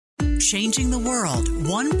changing the world,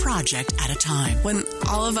 one project at a time. When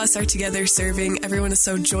all of us are together serving, everyone is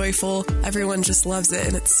so joyful. Everyone just loves it,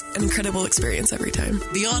 and it's an incredible experience every time.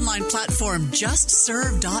 The online platform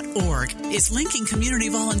JustServe.org is linking community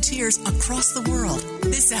volunteers across the world.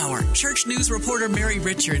 This hour, Church News reporter Mary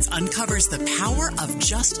Richards uncovers the power of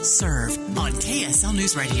JustServe on KSL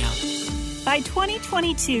News Radio. By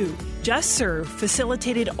 2022, JustServe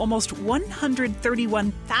facilitated almost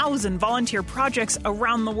 131,000 volunteer projects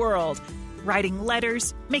around the world. Writing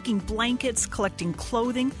letters, making blankets, collecting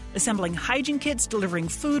clothing, assembling hygiene kits, delivering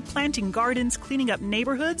food, planting gardens, cleaning up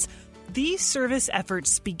neighborhoods. These service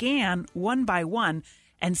efforts began one by one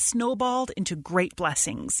and snowballed into great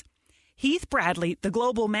blessings. Heath Bradley, the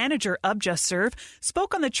global manager of JustServe,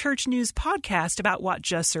 spoke on the Church News podcast about what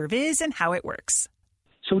JustServe is and how it works.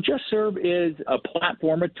 So JustServe is a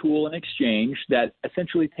platform, a tool, an exchange that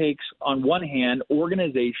essentially takes, on one hand,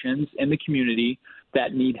 organizations in the community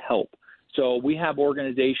that need help. So we have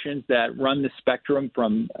organizations that run the spectrum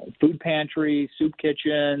from food pantries, soup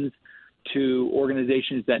kitchens, to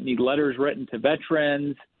organizations that need letters written to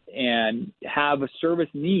veterans and have a service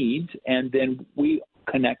needs, and then we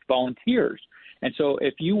connect volunteers. And so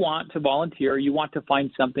if you want to volunteer, you want to find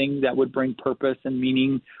something that would bring purpose and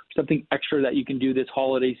meaning, something extra that you can do this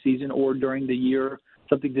holiday season or during the year,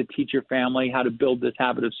 something to teach your family how to build this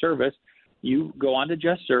habit of service, you go onto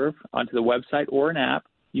JustServe, onto the website or an app,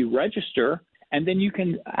 you register, and then you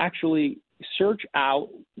can actually search out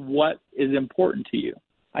what is important to you.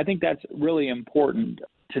 I think that's really important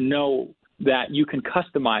to know that you can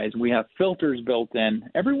customize. We have filters built in.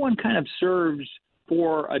 Everyone kind of serves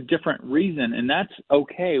for a different reason, and that's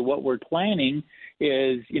okay. What we're planning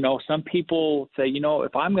is, some people say,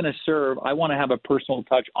 if I'm going to serve, I want to have a personal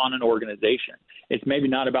touch on an organization. It's maybe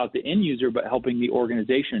not about the end user, but helping the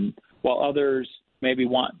organization, while others maybe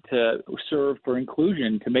want to serve for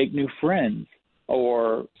inclusion, to make new friends,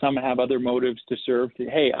 or some have other motives to serve.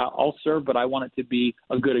 Hey, I'll serve, but I want it to be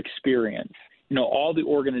a good experience. All the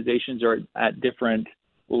organizations are at different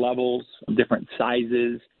levels, different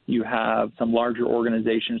sizes. You have some larger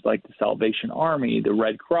organizations like the Salvation Army, the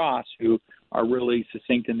Red Cross, who are really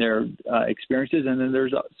succinct in their experiences, and then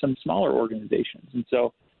there's some smaller organizations. And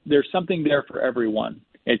so there's something there for everyone.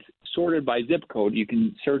 It's sorted by zip code. You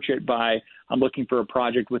can search it by, I'm looking for a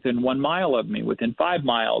project within 1 mile of me, within 5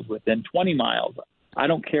 miles, within 20 miles. I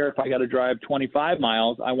don't care if I got to drive 25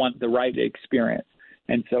 miles. I want the right experience.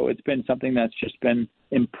 And so it's been something that's just been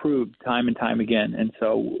improved time and time again. And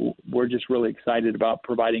so we're just really excited about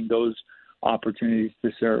providing those opportunities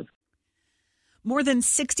to serve. More than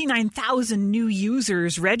 69,000 new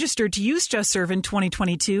users registered to use JustServe in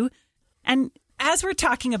 2022. And as we're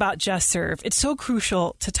talking about JustServe, it's so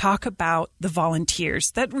crucial to talk about the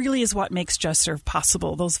volunteers. That really is what makes JustServe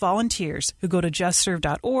possible. Those volunteers who go to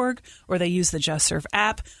JustServe.org or they use the JustServe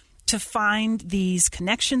app to find these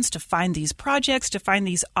connections, to find these projects, to find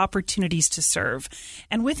these opportunities to serve.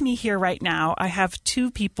 And with me here right now, I have two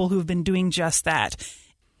people who've been doing just that.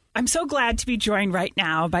 I'm so glad to be joined right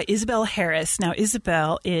now by Isabel Harris. Now,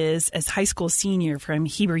 Isabel is a high school senior from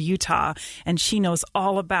Heber, Utah, and she knows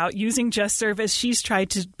all about using JustServe as she's tried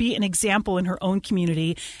to be an example in her own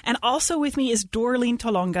community. And also with me is Dorleen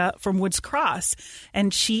Tolonga from Woods Cross,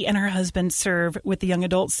 and she and her husband serve with the young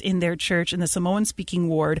adults in their church in the Samoan-speaking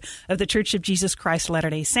ward of the Church of Jesus Christ of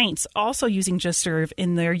Latter-day Saints, also using JustServe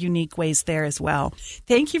in their unique ways there as well.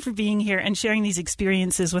 Thank you for being here and sharing these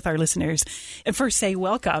experiences with our listeners. And first, say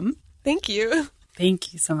welcome. Thank you.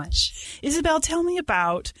 Thank you so much. Isabel, tell me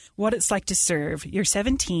about what it's like to serve. You're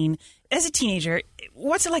 17. As a teenager,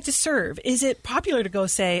 what's it like to serve? Is it popular to go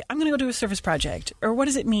say, I'm going to go do a service project? Or what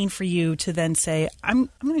does it mean for you to then say, I'm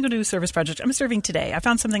going to go do a service project. I'm serving today. I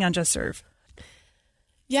found something on JustServe.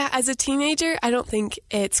 Yeah, as a teenager, I don't think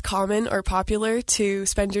it's common or popular to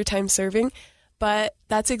spend your time serving, but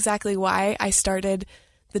that's exactly why I started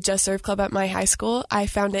the JustServe Club at my high school. I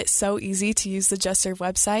found it so easy to use the JustServe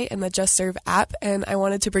website and the JustServe app, and I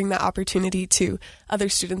wanted to bring that opportunity to other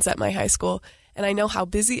students at my high school. And I know how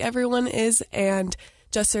busy everyone is, and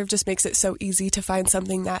JustServe just makes it so easy to find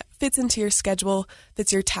something that fits into your schedule,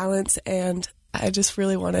 fits your talents, and I just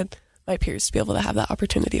really wanted my peers to be able to have that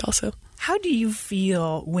opportunity also. How do you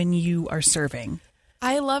feel when you are serving?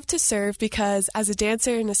 I love to serve because as a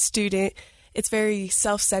dancer and a student, it's very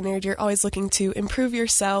self-centered. You're always looking to improve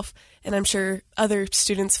yourself, and I'm sure other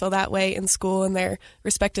students feel that way in school in their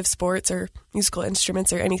respective sports or musical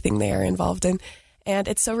instruments or anything they are involved in. And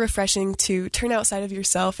it's so refreshing to turn outside of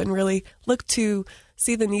yourself and really look to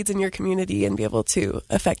see the needs in your community and be able to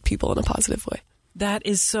affect people in a positive way. That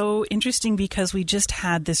is so interesting because we just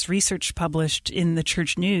had this research published in the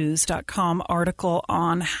churchnews.com article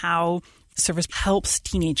on how service helps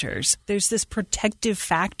teenagers. There's this protective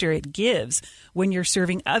factor it gives when you're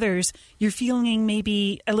serving others. You're feeling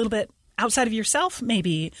maybe a little bit outside of yourself,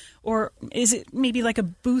 maybe, or is it maybe like a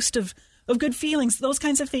boost of good feelings, those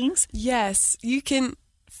kinds of things? Yes, you can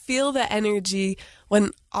feel the energy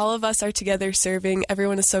when all of us are together serving.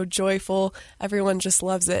 Everyone is so joyful. Everyone just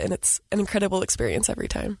loves it, and it's an incredible experience every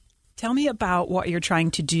time. Tell me about what you're trying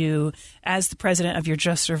to do as the president of your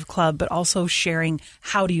JustServe club, but also sharing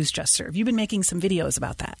how to use JustServe. You've been making some videos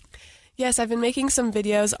about that. Yes, I've been making some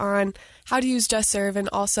videos on how to use JustServe and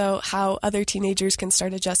also how other teenagers can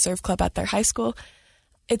start a JustServe club at their high school.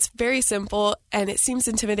 It's very simple, and it seems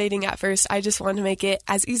intimidating at first. I just want to make it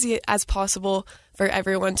as easy as possible for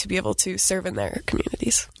everyone to be able to serve in their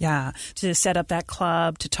communities. Yeah, to set up that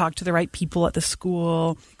club, to talk to the right people at the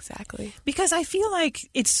school. Exactly. Because I feel like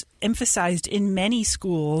it's emphasized in many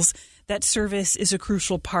schools that service is a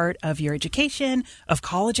crucial part of your education, of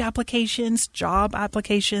college applications, job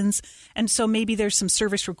applications. And so maybe there's some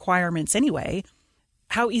service requirements anyway.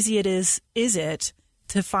 How easy is it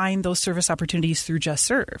to find those service opportunities through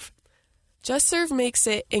JustServe? JustServe makes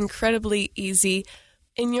it incredibly easy.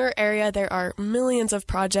 In your area, there are millions of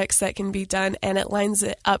projects that can be done, and it lines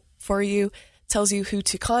it up for you, tells you who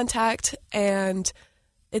to contact, and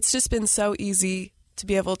it's just been so easy to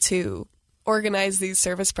be able to organize these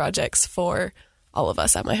service projects for all of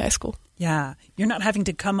us at my high school. Yeah. You're not having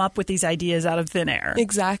to come up with these ideas out of thin air.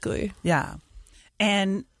 Exactly. Yeah.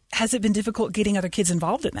 And has it been difficult getting other kids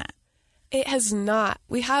involved in that? It has not.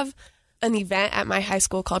 We have an event at my high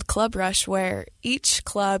school called Club Rush where each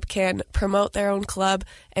club can promote their own club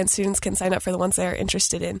and students can sign up for the ones they are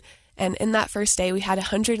interested in. And in that first day, we had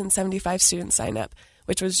 175 students sign up,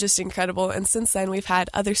 which was just incredible. And since then, we've had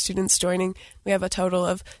other students joining. We have a total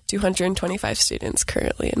of 225 students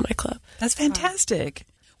currently in my club. That's fantastic.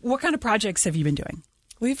 What kind of projects have you been doing?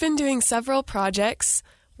 We've been doing several projects.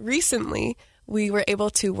 Recently, we were able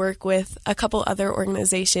to work with a couple other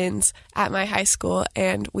organizations at my high school,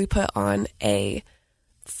 and we put on a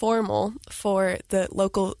formal for the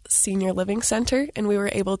local senior living center, and we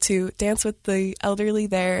were able to dance with the elderly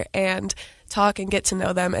there and talk and get to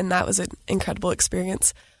know them, and that was an incredible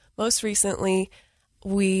experience. Most recently,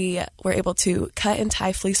 we were able to cut and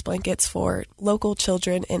tie fleece blankets for local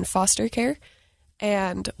children in foster care,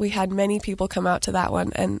 and we had many people come out to that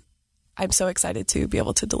one, and I'm so excited to be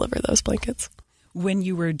able to deliver those blankets. When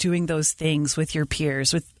you were doing those things with your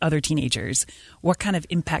peers, with other teenagers, what kind of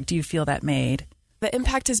impact do you feel that made? The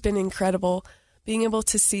impact has been incredible. Being able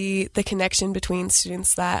to see the connection between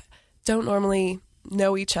students that don't normally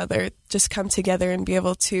know each other just come together and be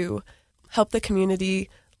able to help the community,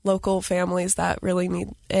 local families that really need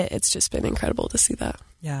it. It's just been incredible to see that.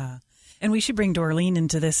 Yeah. And we should bring Dorleen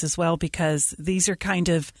into this as well, because these are kind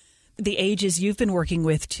of the ages you've been working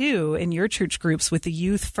with too in your church groups, with the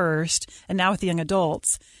youth first and now with the young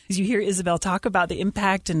adults. As you hear Isabel talk about the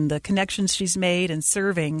impact and the connections she's made and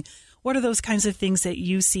serving, what are those kinds of things that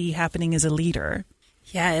you see happening as a leader?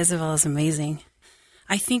 Yeah, Isabel is amazing.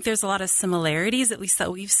 I think there's a lot of similarities, at least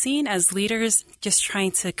that we've seen as leaders, just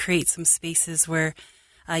trying to create some spaces where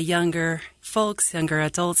younger folks, younger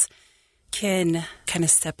adults can kind of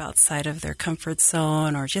step outside of their comfort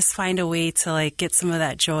zone or just find a way to get some of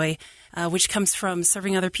that joy, which comes from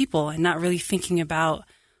serving other people and not really thinking about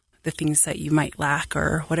the things that you might lack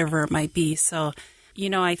or whatever it might be. So,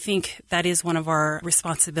 I think that is one of our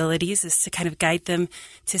responsibilities, is to kind of guide them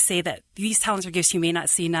to say that these talents or gifts you may not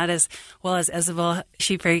see, not as well as Isabel.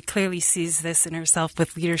 She very clearly sees this in herself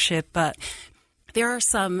with leadership, but there are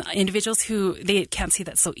some individuals who they can't see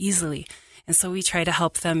that so easily. And so we try to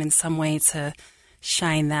help them in some way to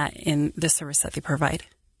shine that in the service that they provide.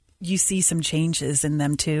 You see some changes in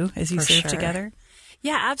them too as you serve together?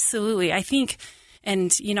 Yeah, absolutely. I think,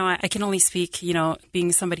 and, I can only speak,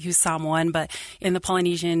 being somebody who's Samoan, but in the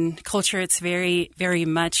Polynesian culture, it's very, very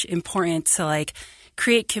much important to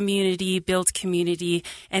create community, build community.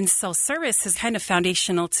 And so service is kind of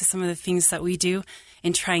foundational to some of the things that we do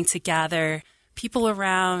in trying to gather people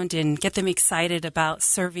around and get them excited about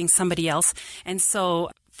serving somebody else. And so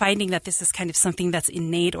finding that this is kind of something that's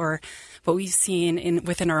innate or what we've seen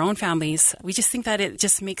within our own families, we just think that it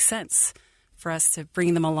just makes sense for us to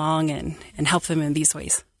bring them along and help them in these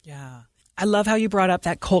ways. Yeah. I love how you brought up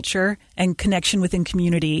that culture and connection within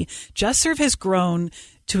community. JustServe has grown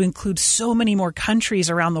to include so many more countries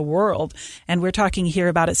around the world. And we're talking here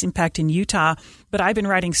about its impact in Utah. But I've been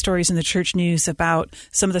writing stories in the church news about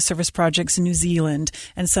some of the service projects in New Zealand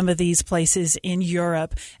and some of these places in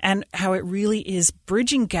Europe, and how it really is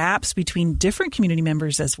bridging gaps between different community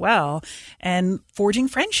members as well and forging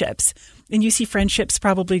friendships. And you see friendships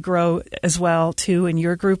probably grow as well, too, in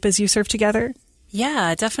your group as you serve together?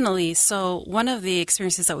 Yeah, definitely. So one of the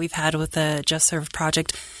experiences that we've had with the JustServe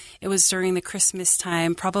project, it was during the Christmas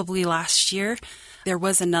time, probably last year. There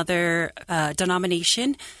was another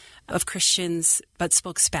denomination of Christians but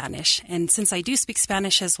spoke Spanish. And since I do speak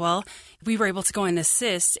Spanish as well, we were able to go and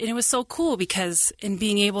assist. And it was so cool because in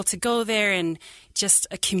being able to go there and just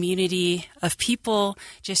a community of people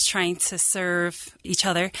just trying to serve each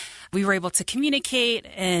other, we were able to communicate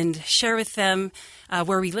and share with them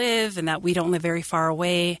where we live and that we don't live very far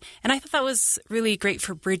away. And I thought that was really great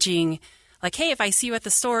for bridging, like, hey, if I see you at the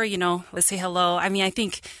store, let's say hello. I mean, I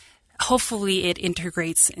think hopefully it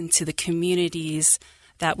integrates into the communities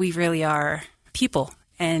that we really are people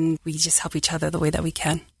and we just help each other the way that we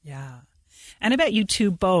can. Yeah. And I bet you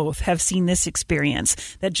two both have seen this experience,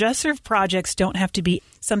 that JustServe projects don't have to be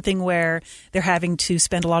something where they're having to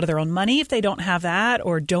spend a lot of their own money if they don't have that,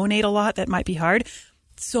 or donate a lot. That might be hard.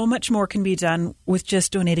 So much more can be done with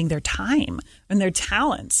just donating their time and their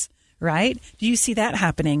talents, right? Do you see that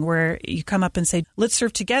happening where you come up and say, let's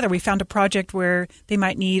serve together? We found a project where they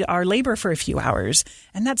might need our labor for a few hours,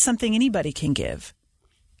 and that's something anybody can give.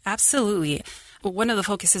 Absolutely. One of the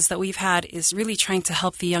focuses that we've had is really trying to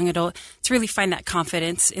help the young adult to really find that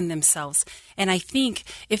confidence in themselves. And I think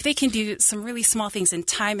if they can do some really small things, and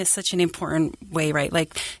time is such an important way, right?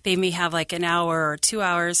 Like they may have like an hour or 2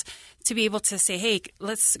 hours to be able to say, hey,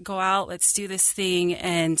 let's go out, let's do this thing.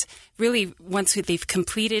 And really, once they've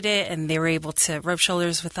completed it and they were able to rub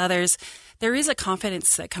shoulders with others, there is a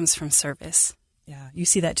confidence that comes from service. Yeah. You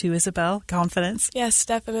see that too, Isabel? Confidence? Yes,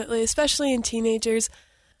 definitely. Especially in teenagers.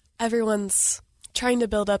 Everyone's trying to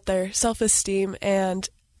build up their self-esteem, and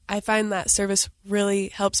I find that service really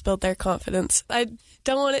helps build their confidence. I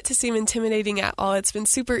don't want it to seem intimidating at all. It's been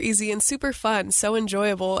super easy and super fun, so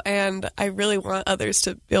enjoyable, and I really want others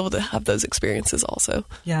to be able to have those experiences also.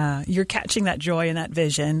 Yeah, you're catching that joy and that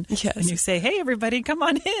vision. Yes. And you say, hey, everybody, come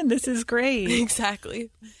on in. This is great.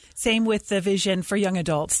 Exactly. Same with the vision for young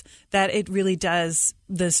adults, that it really does,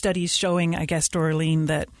 the studies showing, I guess, Dorleen,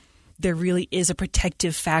 that there really is a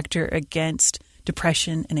protective factor against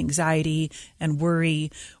depression and anxiety and worry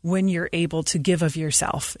when you're able to give of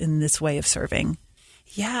yourself in this way of serving.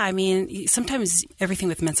 Yeah, I mean, sometimes everything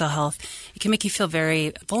with mental health, it can make you feel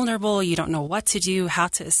very vulnerable. You don't know what to do, how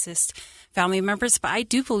to assist family members. But I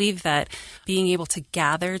do believe that being able to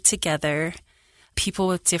gather together people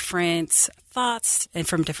with different thoughts and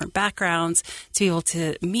from different backgrounds to be able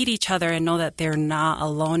to meet each other and know that they're not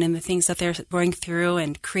alone in the things that they're going through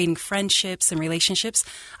and creating friendships and relationships,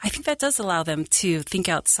 I think that does allow them to think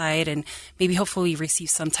outside and maybe hopefully receive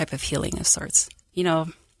some type of healing of sorts.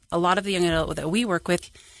 A lot of the young adults that we work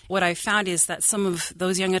with, what I've found is that some of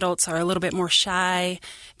those young adults are a little bit more shy.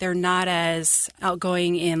 They're not as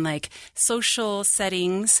outgoing in like social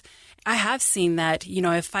settings. I have seen that,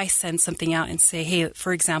 if I send something out and say, hey,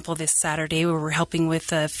 for example, this Saturday where we're helping with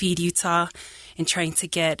Feed Utah and trying to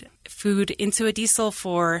get food into a diesel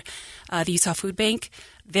for the Utah Food Bank,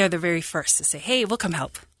 they're the very first to say, hey, we'll come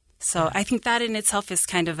help. So I think that in itself is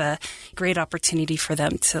kind of a great opportunity for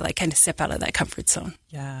them to like kind of step out of that comfort zone.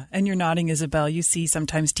 Yeah. And you're nodding, Isabel. You see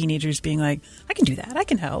sometimes teenagers being like, I can do that. I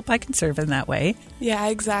can help. I can serve in that way. Yeah,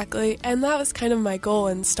 exactly. And that was kind of my goal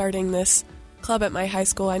in starting this club at my high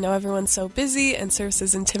school. I know everyone's so busy and service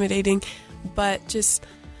is intimidating, but just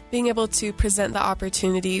being able to present the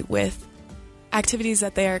opportunity with activities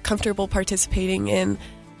that they are comfortable participating in,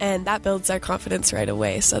 and that builds their confidence right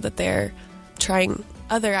away so that they're trying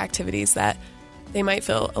other activities that they might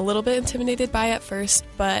feel a little bit intimidated by at first,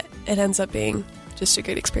 but it ends up being just a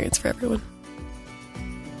great experience for everyone.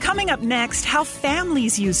 Coming up next, how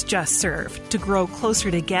families use JustServe to grow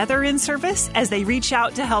closer together in service as they reach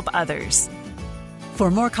out to help others. For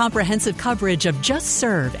more comprehensive coverage of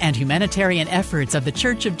JustServe and humanitarian efforts of The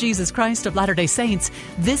Church of Jesus Christ of Latter-day Saints,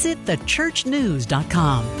 visit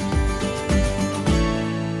thechurchnews.com.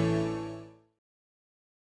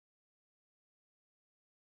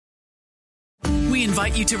 We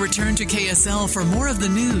invite you to return to KSL for more of the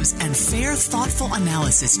news and fair, thoughtful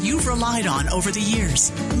analysis you've relied on over the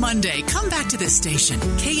years. Monday, come back to this station,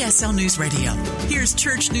 KSL News Radio. Here's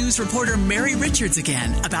Church News reporter Mary Richards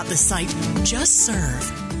again about the site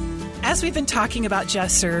JustServe. As we've been talking about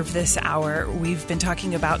Just Serve this hour, we've been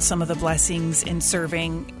talking about some of the blessings in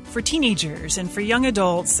serving for teenagers and for young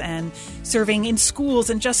adults and serving in schools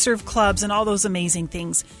and Just Serve clubs and all those amazing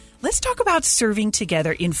things. Let's talk about serving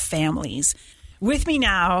together in families. With me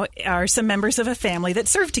now are some members of a family that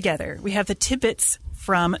serve together. We have the Tippetts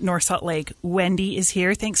from North Salt Lake. Wendy is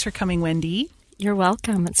here. Thanks for coming, Wendy. You're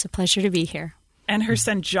welcome. It's a pleasure to be here. And her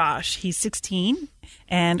son, Josh. He's 16,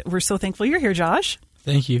 and we're so thankful you're here, Josh.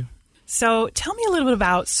 Thank you. So tell me a little bit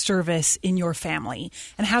about service in your family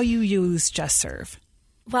and how you use JustServe.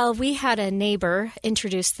 Well, we had a neighbor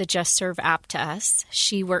introduce the JustServe app to us.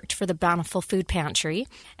 She worked for the Bountiful Food Pantry.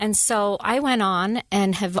 And so I went on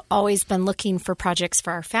and have always been looking for projects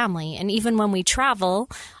for our family. And even when we travel,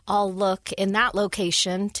 I'll look in that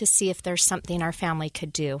location to see if there's something our family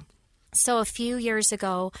could do. So a few years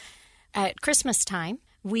ago at Christmas time,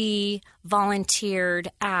 we volunteered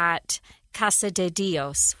at Casa de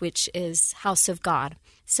Dios, which is House of God.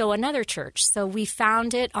 So another church. So we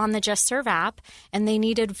found it on the JustServe app, and they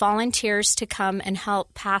needed volunteers to come and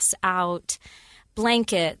help pass out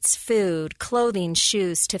blankets, food, clothing,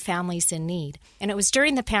 shoes to families in need. And it was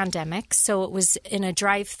during the pandemic, so it was in a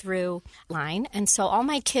drive-through line. And so all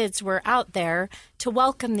my kids were out there to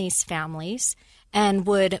welcome these families and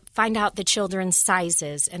would find out the children's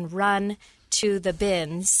sizes and run to the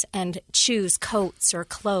bins and choose coats or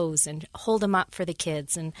clothes and hold them up for the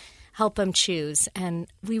kids and help them choose. And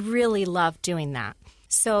we really love doing that.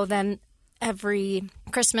 So then every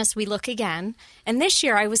Christmas we look again. And this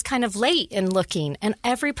year I was kind of late in looking, and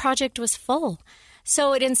every project was full.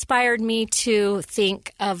 So it inspired me to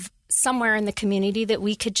think of somewhere in the community that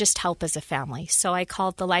we could just help as a family. So I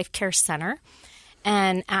called the Life Care Center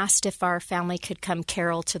and asked if our family could come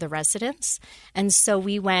carol to the residents. And so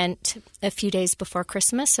we went a few days before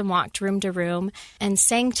Christmas and walked room to room and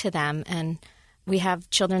sang to them. And we have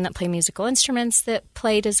children that play musical instruments that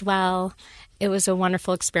played as well. It was a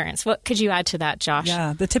wonderful experience. What could you add to that, Josh?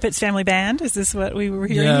 Yeah, the Tippetts family band. Is this what we were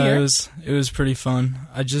hearing here? Yeah, it was pretty fun.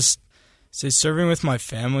 I just say serving with my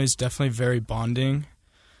family is definitely very bonding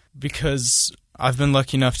because I've been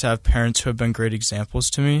lucky enough to have parents who have been great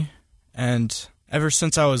examples to me. And ever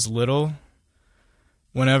since I was little,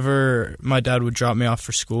 whenever my dad would drop me off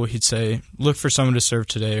for school, he'd say, look for someone to serve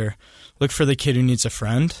today, or look for the kid who needs a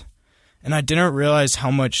friend. And I didn't realize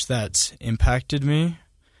how much that's impacted me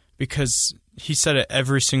because he said it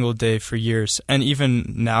every single day for years. And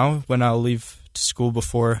even now, when I'll leave to school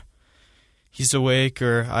before he's awake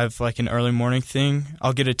or I have like an early morning thing,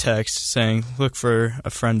 I'll get a text saying, look for a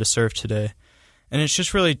friend to serve today. And it's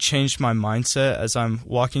just really changed my mindset as I'm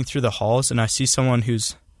walking through the halls and I see someone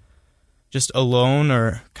who's just alone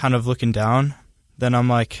or kind of looking down. Then I'm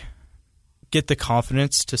like, get the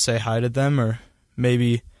confidence to say hi to them, or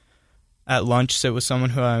maybe at lunch sit with someone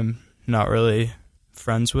who I'm not really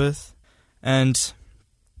friends with. And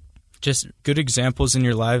just good examples in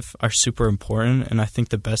your life are super important. And I think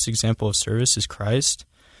the best example of service is Christ.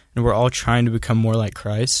 And we're all trying to become more like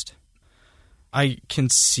Christ. I can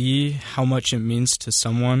see how much it means to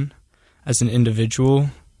someone as an individual,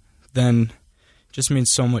 then just means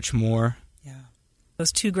so much more. Yeah.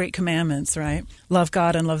 Those two great commandments, right? Love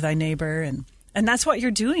God and love thy neighbor. And that's what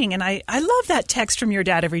you're doing. And I love that text from your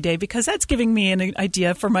dad every day because that's giving me an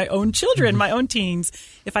idea for my own children, my own teens.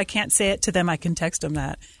 If I can't say it to them, I can text them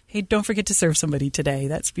that. Hey, don't forget to serve somebody today.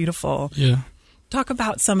 That's beautiful. Yeah. Talk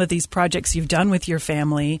about some of these projects you've done with your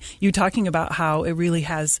family. You talking about how it really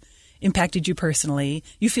has impacted you personally.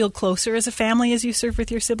 You feel closer as a family as you serve with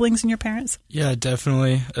your siblings and your parents? Yeah,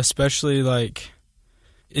 definitely. Especially like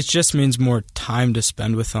it just means more time to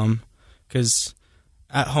spend with them because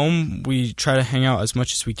at home we try to hang out as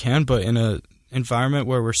much as we can, but in an environment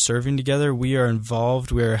where we're serving together, we are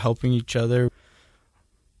involved, we are helping each other.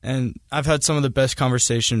 And I've had some of the best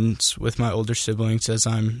conversations with my older siblings as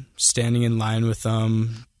I'm standing in line with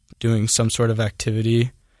them, doing some sort of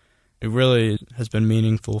activity. It really has been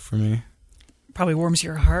meaningful for me. Probably warms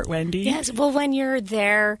your heart, Wendy. Yes. Well, when you're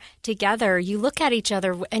there together, you look at each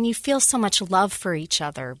other and you feel so much love for each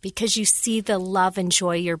other because you see the love and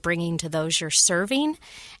joy you're bringing to those you're serving.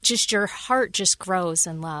 Just your heart just grows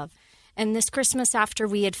in love. And this Christmas, after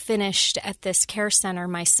we had finished at this care center,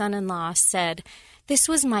 my son-in-law said, this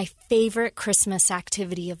was my favorite Christmas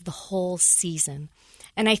activity of the whole season.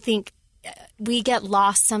 And I think we get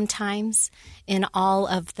lost sometimes in all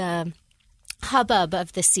of the hubbub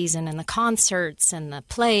of the season and the concerts and the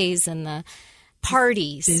plays and the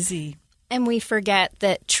parties. Busy. And we forget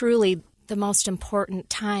that truly the most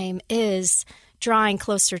important time is drawing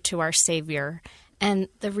closer to our Savior. And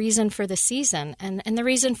the reason for the season and the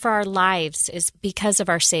reason for our lives is because of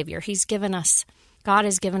our Savior. He's given us God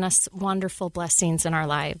has given us wonderful blessings in our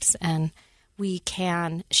lives, and we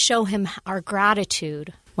can show him our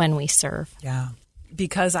gratitude when we serve. Yeah.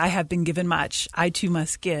 Because I have been given much, I too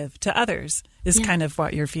must give to others is kind of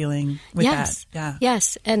what you're feeling with that. Yeah.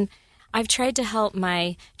 Yes. And I've tried to help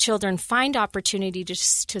my children find opportunity to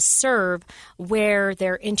serve where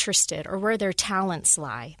they're interested or where their talents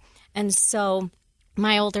lie. And so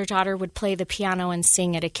my older daughter would play the piano and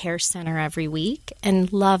sing at a care center every week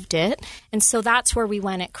and loved it. And so that's where we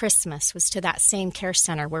went at Christmas, was to that same care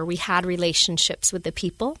center where we had relationships with the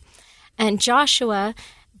people. And Joshua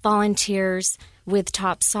volunteers with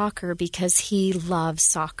Top Soccer because he loves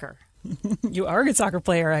soccer. You are a good soccer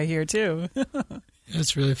player, I hear, too.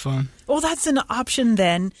 It's really fun. Well, that's an option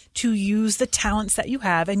then to use the talents that you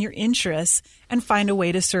have and your interests and find a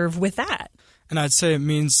way to serve with that. And I'd say it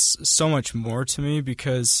means so much more to me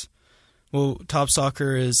because, well, Top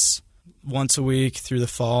Soccer is once a week through the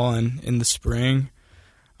fall and in the spring.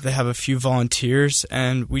 They have a few volunteers,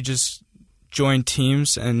 and we just join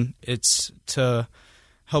teams, and it's to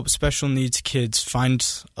help special needs kids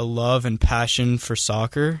find a love and passion for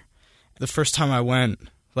soccer. The first time I went,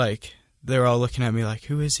 they were all looking at me like,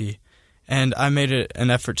 who is he? And I made it an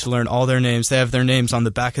effort to learn all their names. They have their names on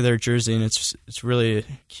the back of their jersey, and it's really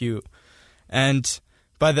cute. And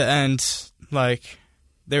by the end,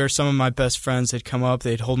 they were some of my best friends. They'd come up,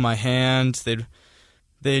 they'd hold my hand,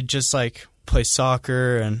 they'd just play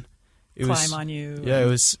soccer, and it climb on you. Yeah, it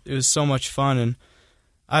was so much fun, and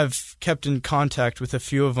I've kept in contact with a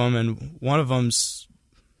few of them, and one of them's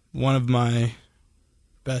one of my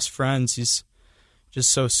best friends. He's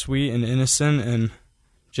just so sweet and innocent, and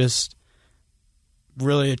just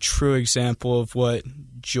really a true example of what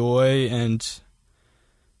joy, and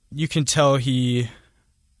you can tell he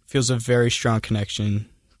feels a very strong connection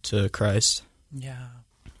to Christ. Yeah.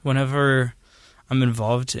 Whenever I'm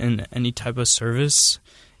involved in any type of service,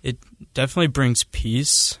 it definitely brings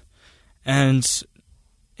peace. And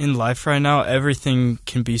in life right now, everything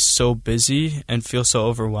can be so busy and feel so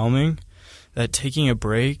overwhelming that taking a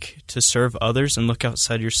break to serve others and look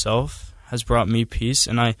outside yourself has brought me peace.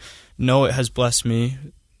 And I know it has blessed me,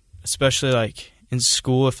 especially in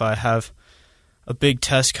school if I have a big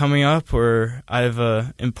test coming up or I have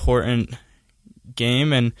a important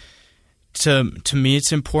game, and to me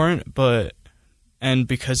it's important, and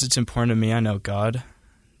because it's important to me, I know God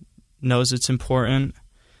knows it's important,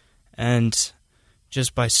 and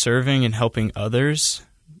just by serving and helping others,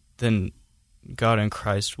 then God and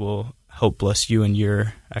Christ will help bless you in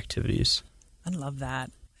your activities. I love that.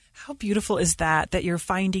 How beautiful is that you're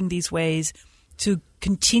finding these ways to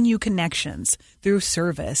continue connections through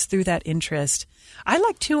service, through that interest. I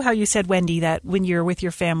like, too, how you said, Wendy, that when you're with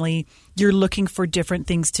your family, you're looking for different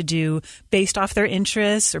things to do based off their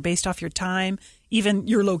interests or based off your time, even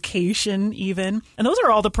your location even. And those are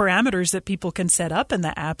all the parameters that people can set up in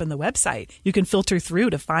the app and the website. You can filter through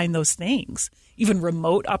to find those things, even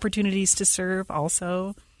remote opportunities to serve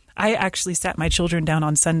also. I actually sat my children down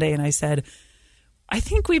on Sunday and I said, I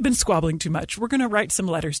think we've been squabbling too much. We're going to write some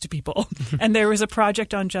letters to people. And there was a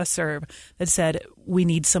project on JustServe that said we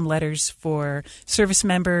need some letters for service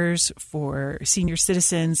members, for senior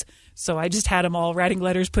citizens. So I just had them all writing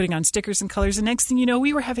letters, putting on stickers and colors. And next thing you know,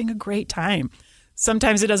 we were having a great time.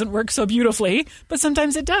 Sometimes it doesn't work so beautifully, but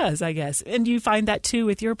sometimes it does, I guess. And you find that too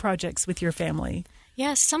with your projects, with your family.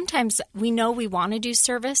 Yes, sometimes we know we want to do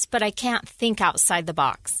service, but I can't think outside the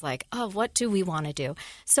box. What do we want to do?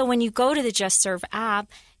 So when you go to the JustServe app,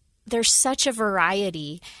 there's such a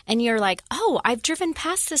variety, and you're like, oh, I've driven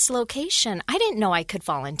past this location. I didn't know I could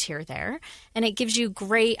volunteer there. And it gives you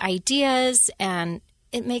great ideas, and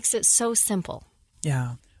it makes it so simple.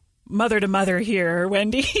 Yeah. Mother to mother here,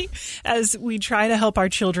 Wendy, as we try to help our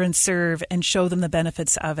children serve and show them the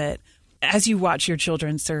benefits of it. As you watch your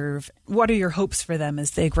children serve, what are your hopes for them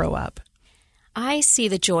as they grow up? I see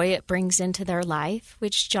the joy it brings into their life,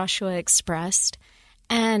 which Joshua expressed,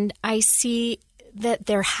 and I see that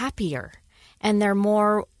they're happier and they're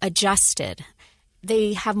more adjusted.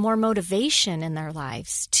 They have more motivation in their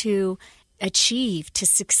lives to achieve, to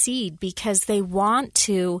succeed, because they want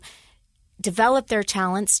to develop their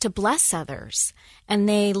talents to bless others, and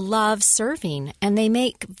they love serving, and they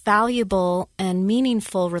make valuable and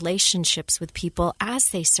meaningful relationships with people as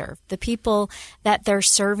they serve. The people that they're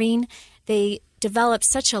serving, they develop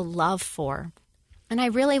such a love for. And I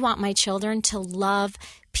really want my children to love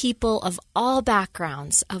people of all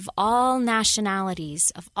backgrounds, of all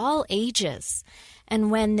nationalities, of all ages. And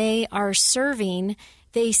when they are serving,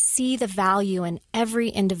 they see the value in every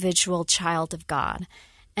individual child of God.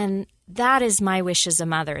 And that is my wish as a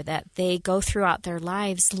mother, that they go throughout their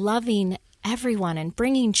lives loving everyone and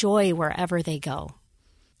bringing joy wherever they go.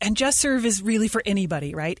 And JustServe is really for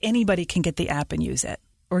anybody, right? Anybody can get the app and use it,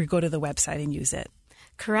 or go to the website and use it.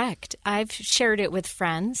 Correct. I've shared it with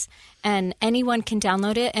friends, and anyone can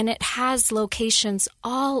download it, and it has locations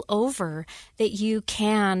all over that you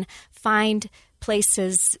can find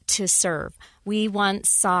places to serve. We once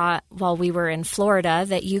saw, while we were in Florida,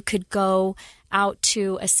 that you could go out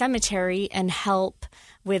to a cemetery and help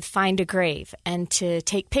with Find a Grave and to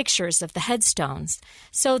take pictures of the headstones.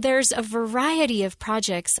 So there's a variety of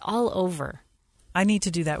projects all over. I need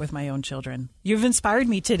to do that with my own children. You've inspired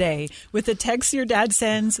me today with the text your dad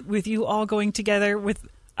sends, with you all going together with,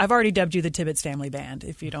 I've already dubbed you the Tibbetts Family Band,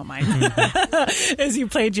 if you don't mind, as you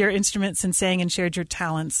played your instruments and sang and shared your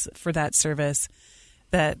talents for that service.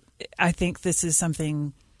 That I think this is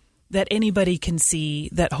something that anybody can see,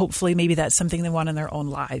 that hopefully maybe that's something they want in their own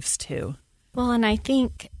lives too. Well, and I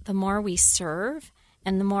think the more we serve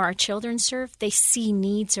and the more our children serve, they see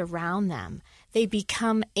needs around them. They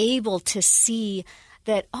become able to see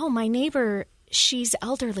that, oh, my neighbor, she's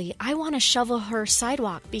elderly. I want to shovel her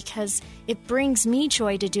sidewalk because it brings me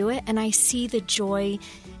joy to do it. And I see the joy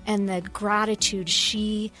and the gratitude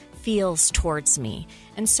she feels towards me.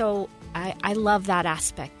 And so I love that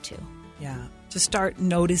aspect too. Yeah, to start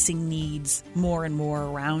noticing needs more and more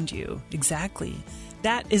around you. Exactly.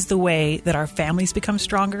 That is the way that our families become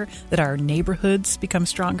stronger, that our neighborhoods become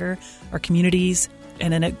stronger, our communities,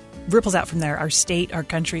 and then it ripples out from there, our state, our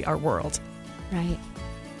country, our world. Right.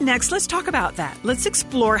 Next, let's talk about that. Let's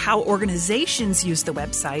explore how organizations use the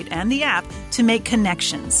website and the app to make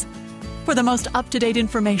connections. For the most up-to-date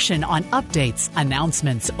information on updates,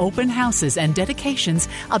 announcements, open houses, and dedications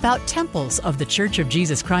about temples of The Church of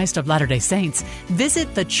Jesus Christ of Latter-day Saints,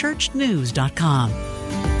 visit thechurchnews.com.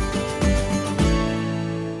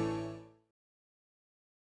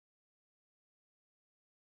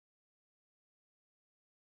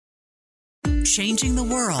 Changing the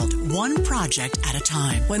world, one project at a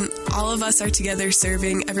time. When all of us are together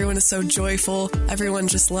serving, everyone is so joyful. Everyone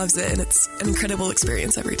just loves it, and it's an incredible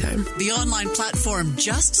experience every time. The online platform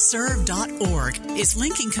JustServe.org is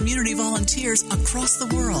linking community volunteers across the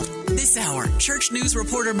world. This hour, Church News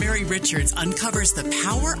reporter Mary Richards uncovers the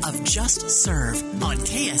power of Just Serve on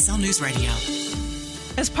KSL News Radio.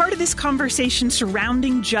 As part of this conversation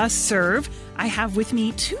surrounding JustServe, I have with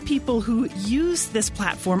me two people who use this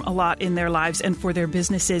platform a lot in their lives and for their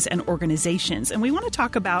businesses and organizations. And we want to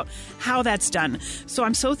talk about how that's done. So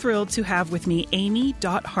I'm so thrilled to have with me Amy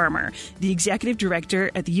Harmer, the Executive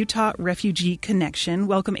Director at the Utah Refugee Connection.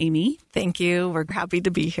 Welcome, Amy. Thank you. We're happy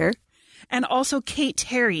to be here. And also Kate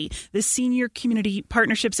Terry, the Senior Community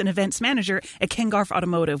Partnerships and Events Manager at Kengarf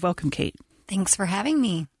Automotive. Welcome, Kate. Thanks for having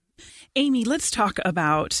me. Amy, let's talk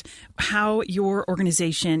about how your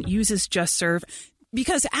organization uses JustServe,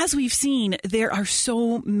 because as we've seen, there are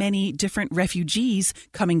so many different refugees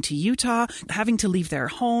coming to Utah, having to leave their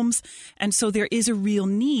homes. And so there is a real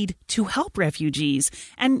need to help refugees.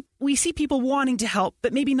 And we see people wanting to help,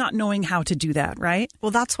 but maybe not knowing how to do that, right?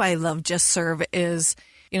 Well, that's why I love JustServe is,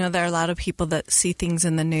 there are a lot of people that see things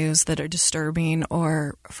in the news that are disturbing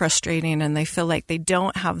or frustrating, and they feel like they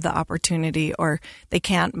don't have the opportunity or they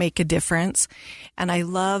can't make a difference. And I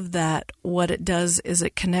love that what it does is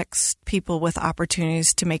it connects people with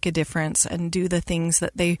opportunities to make a difference and do the things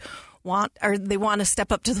that they want, or they want to step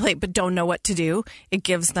up to the plate but don't know what to do. It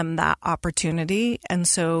gives them that opportunity. And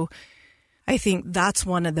so I think that's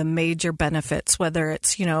one of the major benefits, whether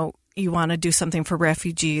it's, you want to do something for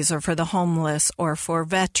refugees or for the homeless or for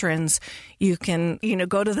veterans, you can,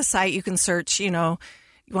 go to the site, you can search, you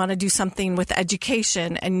want to do something with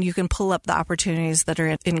education, and you can pull up the opportunities that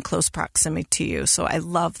are in close proximity to you. So I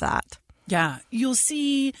love that. Yeah. You'll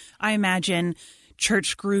see, I imagine,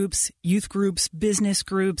 church groups, youth groups, business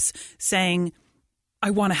groups saying,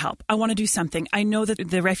 I want to help. I want to do something. I know that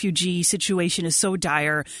the refugee situation is so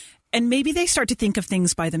dire. And maybe they start to think of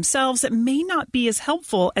things by themselves that may not be as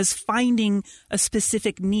helpful as finding a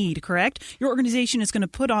specific need, correct? Your organization is going to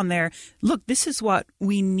put on there, look, this is what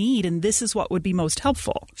we need and this is what would be most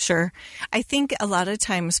helpful. Sure. I think a lot of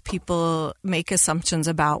times people make assumptions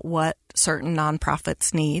about what certain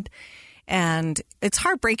nonprofits need. And it's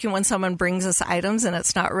heartbreaking when someone brings us items and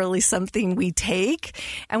it's not really something we take.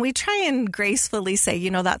 And we try and gracefully say,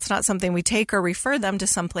 that's not something we take, or refer them to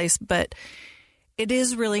someplace. But it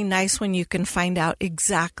is really nice when you can find out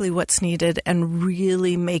exactly what's needed and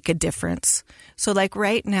really make a difference. So like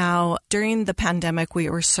right now, during the pandemic, we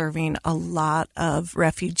were serving a lot of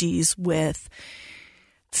refugees with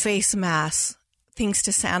face masks, things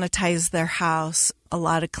to sanitize their house, a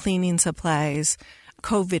lot of cleaning supplies,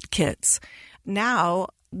 COVID kits. Now,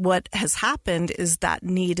 what has happened is that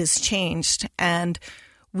need has changed, and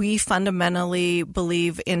we fundamentally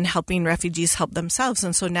believe in helping refugees help themselves.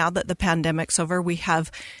 And so now that the pandemic's over, we have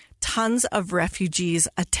tons of refugees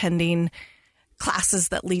attending classes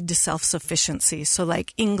that lead to self-sufficiency. So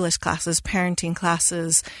like English classes, parenting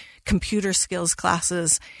classes, computer skills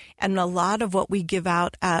classes. And a lot of what we give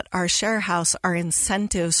out at our share house are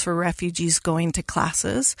incentives for refugees going to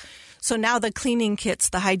classes. So now the cleaning kits,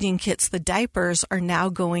 the hygiene kits, the diapers are now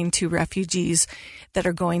going to refugees that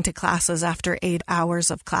are going to classes after 8 hours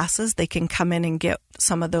of classes. They can come in and get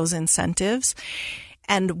some of those incentives.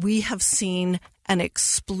 And we have seen an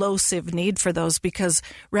explosive need for those because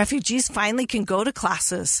refugees finally can go to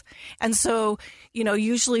classes. And so,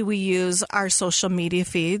 usually we use our social media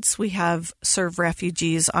feeds. We have Serve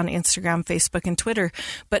Refugees on Instagram, Facebook, and Twitter.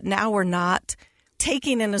 But now we're not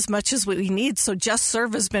taking in as much as we need. So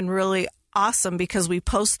JustServe has been really awesome because we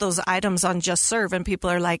post those items on JustServe and people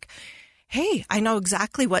are like, hey, I know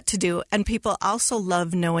exactly what to do. And people also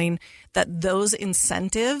love knowing that those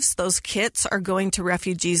incentives, those kits are going to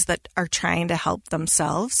refugees that are trying to help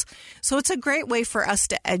themselves. So it's a great way for us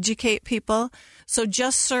to educate people. So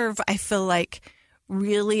JustServe, I feel like,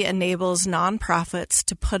 really enables nonprofits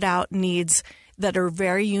to put out needs that are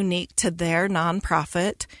very unique to their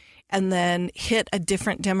nonprofit and then hit a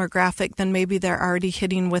different demographic than maybe they're already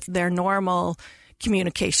hitting with their normal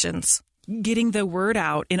communications. Getting the word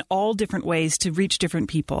out in all different ways to reach different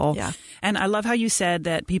people. Yeah. And I love how you said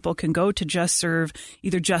that people can go to JustServe,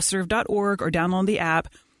 either justserve.org or download the app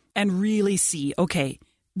and really see, okay,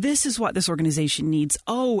 this is what this organization needs.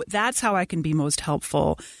 Oh, that's how I can be most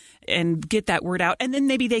helpful and get that word out. And then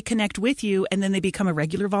maybe they connect with you and then they become a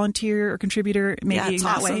regular volunteer or contributor maybe in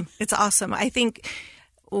that way. It's awesome. I think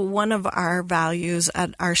one of our values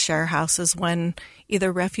at our share house is when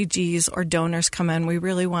either refugees or donors come in, we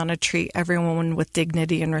really want to treat everyone with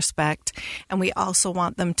dignity and respect. And we also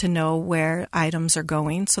want them to know where items are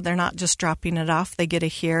going. So they're not just dropping it off. They get to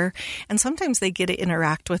hear. And sometimes they get to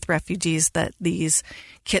interact with refugees that these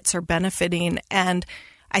kits are benefiting. And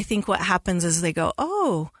I think what happens is they go,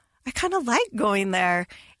 oh, I kind of like going there.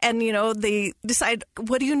 And, they decide,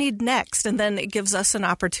 what do you need next? And then it gives us an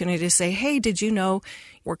opportunity to say, hey, did you know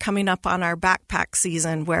we're coming up on our backpack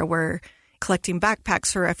season where we're collecting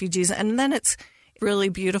backpacks for refugees? And then it's really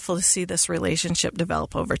beautiful to see this relationship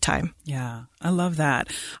develop over time. Yeah, I love that.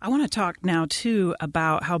 I want to talk now, too,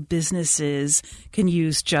 about how businesses can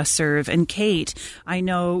use JustServe. And Kate, I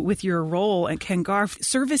know with your role at Ken Garff,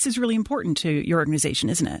 service is really important to your organization,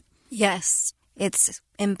 isn't it? Yes. It's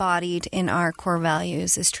embodied in our core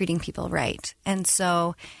values is treating people right. And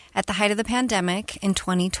so at the height of the pandemic in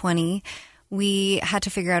 2020, we had to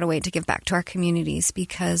figure out a way to give back to our communities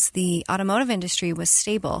because the automotive industry was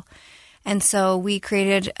stable. And so we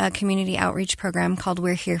created a community outreach program called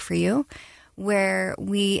We're Here For You, where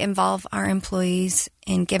we involve our employees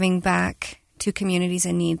in giving back to communities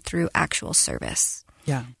in need through actual service.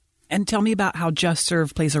 Yeah. And tell me about how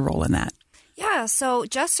JustServe plays a role in that. Yeah, so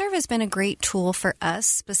JustServe has been a great tool for us,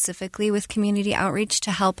 specifically with community outreach,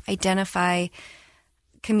 to help identify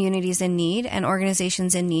communities in need and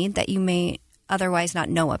organizations in need that you may otherwise not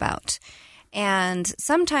know about. And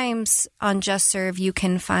sometimes on JustServe, you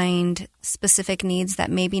can find specific needs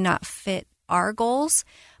that maybe not fit our goals,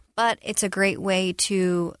 but it's a great way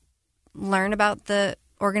to learn about the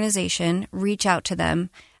organization, reach out to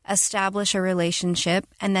them, establish a relationship,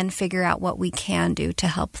 and then figure out what we can do to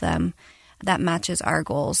help them that matches our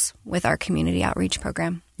goals with our community outreach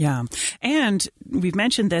program. Yeah. And we've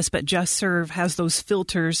mentioned this, but JustServe has those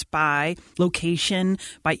filters by location,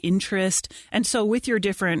 by interest. And so with your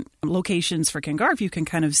different locations for Ken Garff, you can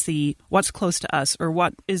kind of see what's close to us or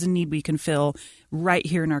what is a need we can fill right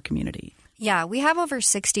here in our community. Yeah, we have over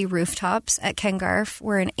 60 rooftops at Ken Garff.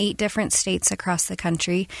 We're in 8 different states across the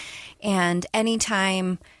country. And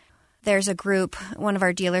anytime there's a group, one of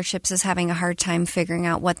our dealerships is having a hard time figuring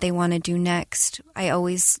out what they want to do next, I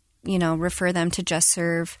always, refer them to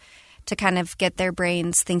JustServe to kind of get their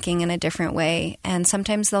brains thinking in a different way. And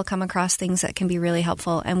sometimes they'll come across things that can be really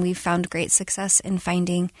helpful. And we've found great success in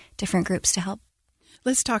finding different groups to help.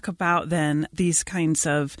 Let's talk about then these kinds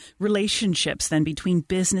of relationships then between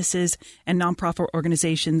businesses and nonprofit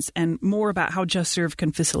organizations and more about how JustServe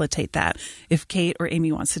can facilitate that. If Kate or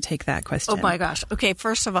Amy wants to take that question. Oh my gosh. Okay.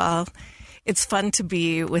 First of all, it's fun to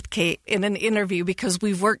be with Kate in an interview because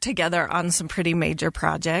we've worked together on some pretty major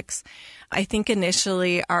projects. I think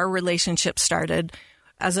initially our relationship started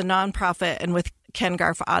as a nonprofit and with Ken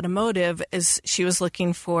Garff Automotive is she was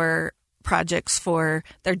looking for projects for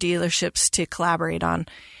their dealerships to collaborate on.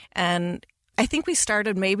 And I think we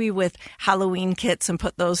started maybe with Halloween kits and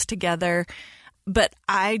put those together. But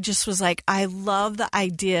I just was like, I love the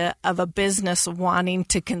idea of a business wanting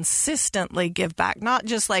to consistently give back, not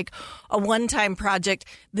just like a one-time project.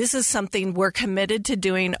 This is something we're committed to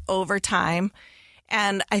doing over time.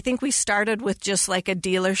 And I think we started with just like a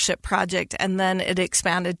dealership project, and then it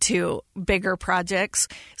expanded to bigger projects.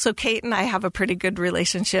 So Kate and I have a pretty good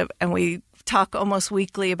relationship, and we talk almost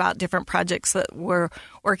weekly about different projects that we're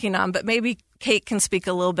working on. But maybe Kate can speak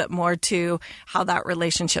a little bit more to how that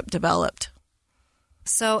relationship developed.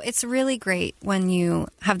 So it's really great when you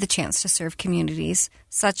have the chance to serve communities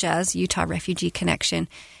such as Utah Refugee Connection.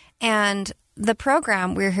 And the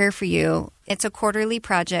program, We're Here For You, it's a quarterly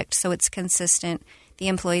project, so it's consistent. The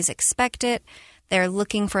employees expect it. They're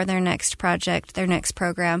looking for their next project, their next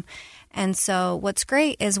program. And so what's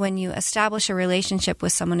great is when you establish a relationship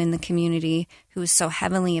with someone in the community who is so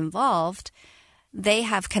heavily involved, they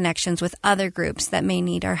have connections with other groups that may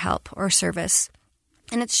need our help or service.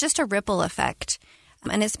 And it's just a ripple effect.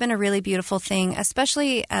 And it's been a really beautiful thing,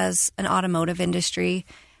 especially as an automotive industry.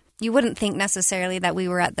 You wouldn't think necessarily that we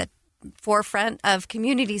were at the forefront of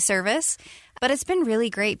community service, but it's been really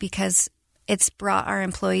great because it's brought our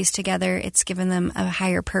employees together. It's given them a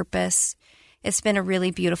higher purpose. It's been a really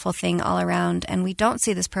beautiful thing all around, and we don't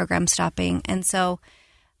see this program stopping. And so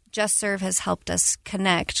JustServe has helped us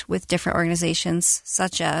connect with different organizations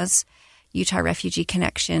such as Utah Refugee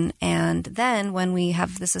Connection. And then when we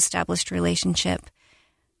have this established relationship,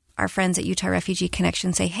 our friends at Utah Refugee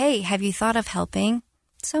Connection say, hey, have you thought of helping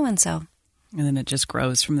so-and-so? And then it just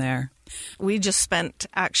grows from there. We just spent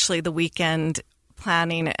actually the weekend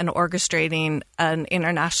planning and orchestrating an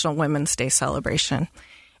International Women's Day celebration.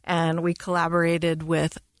 And we collaborated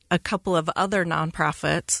with a couple of other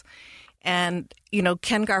nonprofits. And, you know,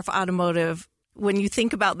 Ken Garff Automotive, when you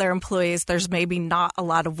think about their employees, there's maybe not a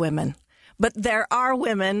lot of women. But there are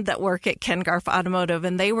women that work at Ken Garff Automotive,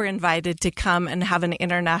 and they were invited to come and have an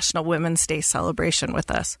International Women's Day celebration with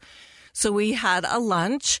us. So we had a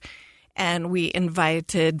lunch, and we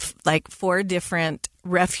invited like 4 different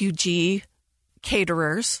refugee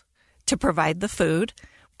caterers to provide the food.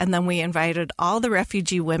 And then we invited all the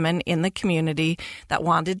refugee women in the community that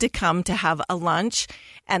wanted to come to have a lunch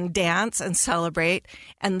and dance and celebrate.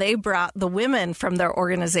 And they brought the women from their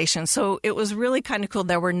organization. So it was really kind of cool.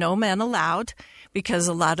 There were no men allowed because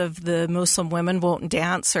a lot of the Muslim women won't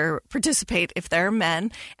dance or participate if they're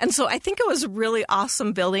men. And so I think it was a really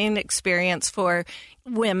awesome building experience for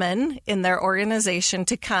women in their organization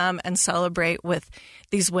to come and celebrate with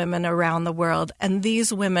these women around the world. And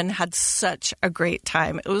these women had such a great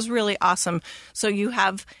time. It was really awesome. So you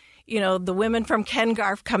have, you know, the women from Ken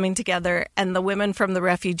Garff coming together and the women from the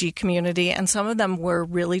refugee community. And some of them were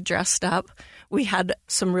really dressed up. We had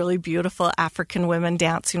some really beautiful African women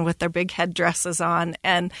dancing with their big headdresses on.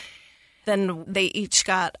 And then they each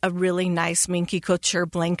got a really nice Minky Couture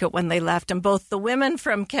blanket when they left. And both the women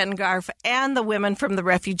from Ken Garff and the women from the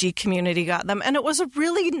refugee community got them. And it was a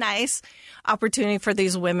really nice opportunity for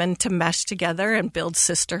these women to mesh together and build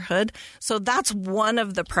sisterhood. So that's one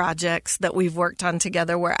of the projects that we've worked on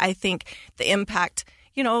together where I think the impact,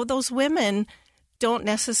 you know, those women don't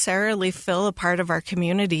necessarily feel a part of our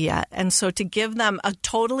community yet. And so to give them a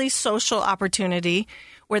totally social opportunity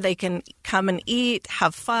where they can come and eat,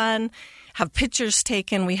 have fun, have pictures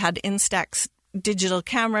taken. We had Instax digital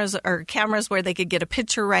cameras or cameras where they could get a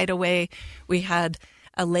picture right away. We had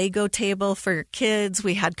a Lego table for kids.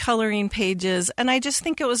 We had coloring pages. And I just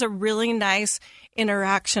think it was a really nice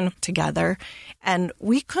interaction together. And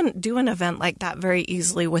we couldn't do an event like that very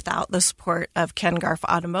easily without the support of Ken Garff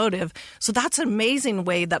Automotive. So that's an amazing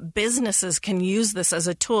way that businesses can use this as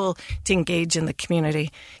a tool to engage in the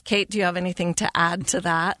community. Kate, do you have anything to add to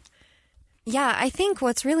that? Yeah, I think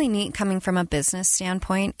what's really neat coming from a business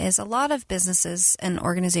standpoint is a lot of businesses and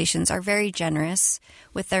organizations are very generous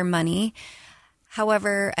with their money.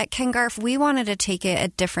 However, at Ken Garff, we wanted to take it a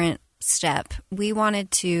different step. We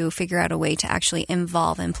wanted to figure out a way to actually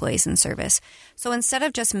involve employees in service. So instead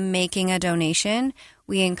of just making a donation,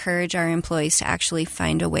 we encourage our employees to actually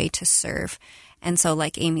find a way to serve. And so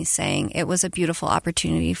like Amy's saying, it was a beautiful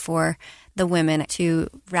opportunity for the women to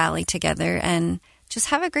rally together and just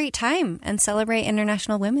have a great time and celebrate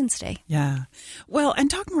International Women's Day. Yeah. Well, and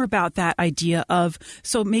talk more about that idea of,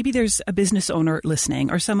 so maybe there's a business owner listening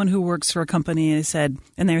or someone who works for a company and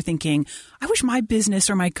they're thinking, I wish my business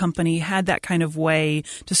or my company had that kind of way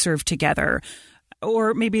to serve together.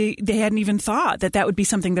 Or maybe they hadn't even thought that that would be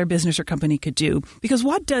something their business or company could do. Because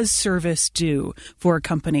what does service do for a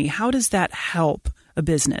company? How does that help a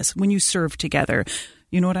business when you serve together?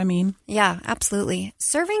 You know what I mean? Yeah, absolutely.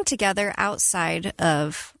 Serving together outside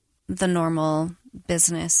of the normal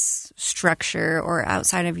business structure or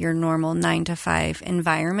outside of your normal 9-to-5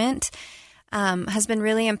 environment has been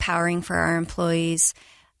really empowering for our employees.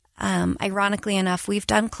 Ironically enough, we've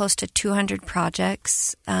done close to 200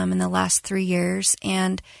 projects in the last 3 years,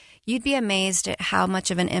 and you'd be amazed at how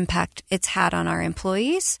much of an impact it's had on our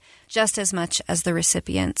employees, just as much as the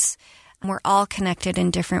recipients. We're all connected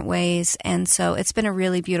in different ways, and so it's been a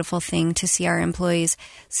really beautiful thing to see our employees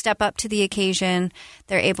step up to the occasion.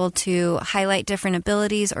 They're able to highlight different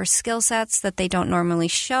abilities or skill sets that they don't normally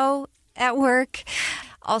show at work.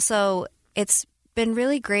 Also, it's been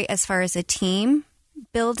really great as far as a team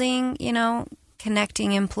building,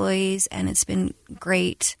 connecting employees, and it's been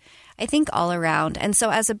great, I think, all around. And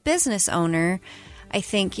so as a business owner, I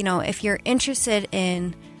think, if you're interested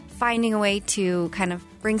in finding a way to kind of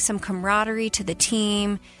bring some camaraderie to the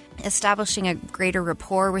team, establishing a greater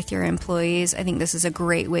rapport with your employees, I think this is a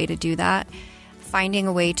great way to do that. Finding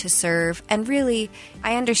a way to serve. And really,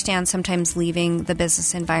 I understand sometimes leaving the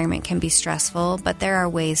business environment can be stressful, but there are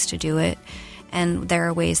ways to do it. And there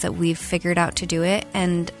are ways that we've figured out to do it.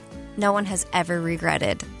 And no one has ever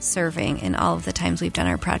regretted serving in all of the times we've done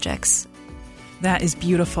our projects. That is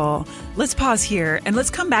beautiful. Let's pause here and let's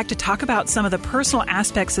come back to talk about some of the personal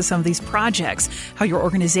aspects of some of these projects, how your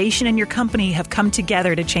organization and your company have come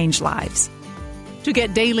together to change lives. To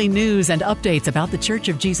get daily news and updates about The Church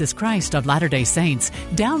of Jesus Christ of Latter-day Saints,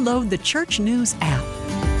 download the Church News app.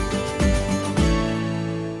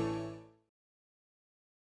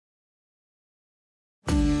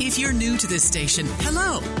 If you're new to this station,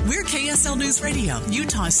 hello. We're KSL News Radio,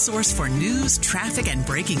 Utah's source for news, traffic, and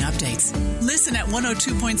breaking updates. Listen at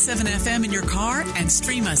 102.7 FM in your car and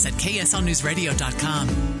stream us at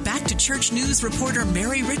kslnewsradio.com. Back to Church News reporter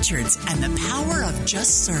Mary Richards and the power of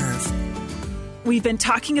JustServe. We've been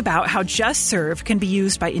talking about how JustServe can be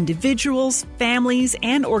used by individuals, families,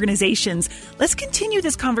 and organizations. Let's continue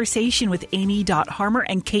this conversation with Amy Harmer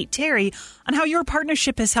and Kate Terry on how your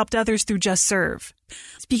partnership has helped others through JustServe.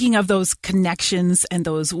 Speaking of those connections and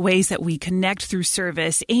those ways that we connect through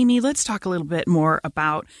service, Amy, let's talk a little bit more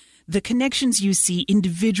about the connections you see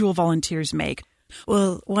individual volunteers make.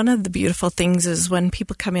 Well, one of the beautiful things is when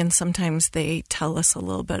people come in, sometimes they tell us a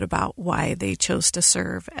little bit about why they chose to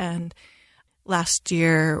serve. And last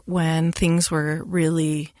year, when things were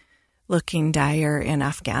really looking dire in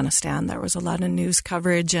Afghanistan, there was a lot of news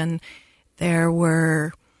coverage, and there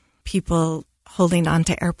were people holding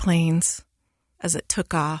onto airplanes as it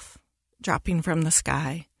took off, dropping from the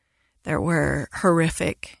sky. There were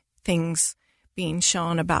horrific things being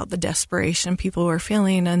shown about the desperation people were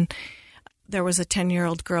feeling, and there was a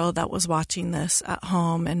 10-year-old girl that was watching this at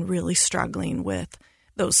home and really struggling with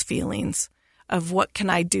those feelings of what can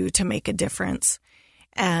I do to make a difference.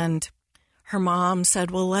 And her mom said,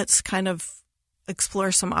 well, let's kind of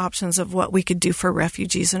explore some options of what we could do for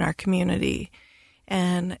refugees in our community.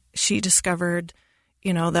 And she discovered,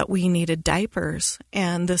 that we needed diapers.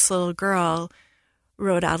 And this little girl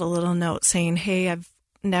wrote out a little note saying, hey, I've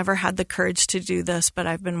never had the courage to do this, but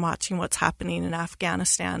I've been watching what's happening in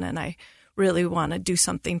Afghanistan, and I really want to do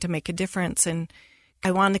something to make a difference. And I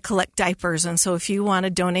want to collect diapers. And so if you want to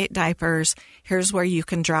donate diapers, here's where you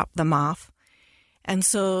can drop them off. And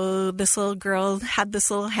so this little girl had this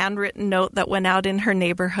little handwritten note that went out in her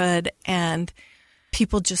neighborhood, and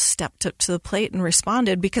people just stepped up to the plate and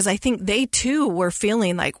responded, because I think they too were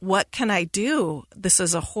feeling like, what can I do? This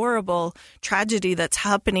is a horrible tragedy that's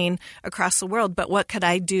happening across the world, but what could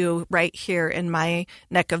I do right here in my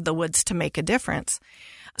neck of the woods to make a difference?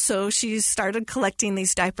 So she started collecting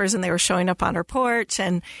these diapers, and they were showing up on her porch,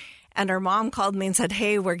 and her mom called me and said,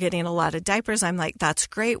 hey, we're getting a lot of diapers. I'm like, that's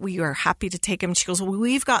great. We are happy to take them. She goes, well,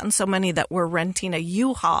 we've gotten so many that we're renting a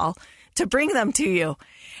U-Haul to bring them to you.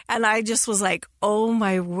 And I just was like, oh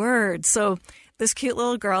my word. So this cute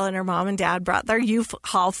little girl and her mom and dad brought their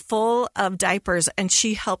U-Haul full of diapers, and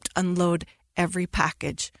she helped unload every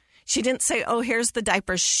package. She didn't say, oh, here's the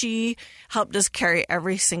diapers. She helped us carry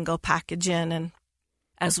every single package in. And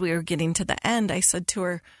as we were getting to the end, I said to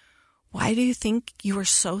her, why do you think you were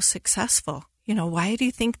so successful? Why do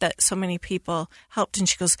you think that so many people helped? And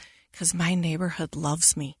she goes, because my neighborhood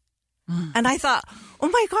loves me. And I thought, oh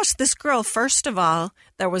my gosh, this girl, first of all,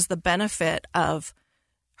 there was the benefit of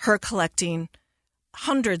her collecting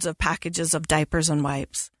hundreds of packages of diapers and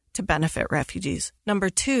wipes to benefit refugees. Number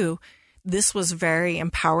two, this was very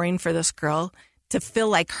empowering for this girl to feel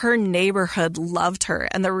like her neighborhood loved her.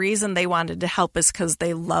 And the reason they wanted to help is because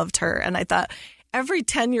they loved her. And I thought, every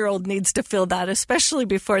 10-year-old needs to feel that, especially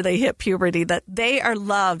before they hit puberty, that they are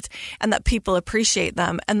loved and that people appreciate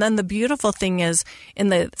them. And then the beautiful thing is, in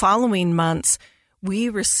the following months, we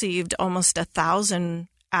received almost 1,000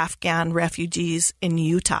 Afghan refugees in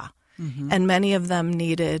Utah. And many of them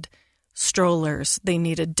needed strollers, they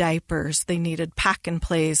needed diapers, they needed pack and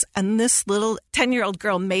plays. And this little 10-year-old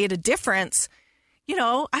girl made a difference. You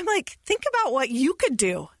know, I'm like, think about what you could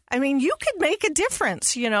do. I mean, you could make a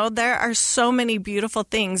difference. You know, there are so many beautiful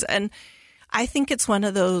things. And I think it's one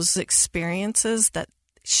of those experiences that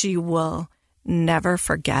she will never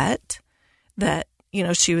forget, that, you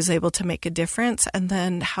know, she was able to make a difference. And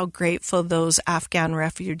then how grateful those Afghan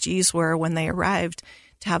refugees were when they arrived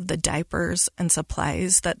to have the diapers and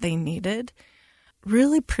supplies that they needed.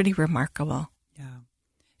 Really pretty remarkable. Yeah.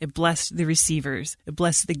 It blessed the receivers. It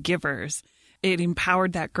blessed the givers. It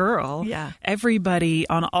empowered that girl. Yeah. Everybody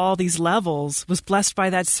on all these levels was blessed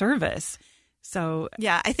by that service. So,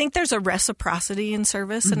 yeah, I think there's a reciprocity in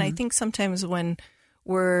service. And I think sometimes when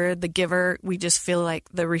we're the giver, we just feel like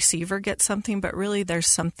the receiver gets something, but really there's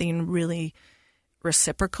something really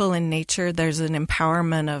reciprocal in nature. There's an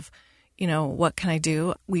empowerment of, you know, what can I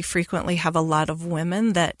do? We frequently have a lot of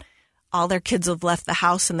women that all their kids have left the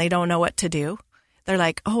house and they don't know what to do. They're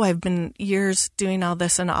like, oh, I've been years doing all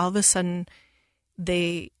this. And all of a sudden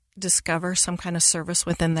they discover some kind of service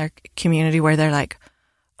within their community where they're like,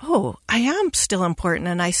 oh, I am still important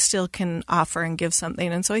and I still can offer and give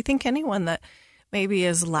something. And so I think anyone that maybe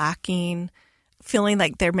is lacking, feeling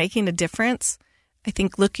like they're making a difference, I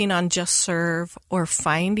think looking on JustServe or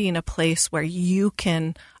finding a place where you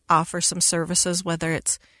can offer some services, whether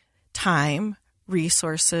it's time,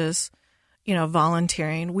 resources, you know,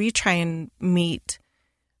 volunteering. We try and meet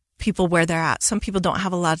people where they're at. Some people don't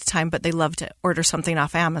have a lot of time, but they love to order something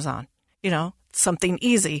off Amazon, you know, something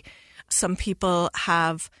easy. Some people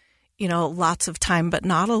have, you know, lots of time, but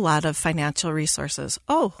not a lot of financial resources.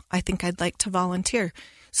 Oh, I think I'd like to volunteer.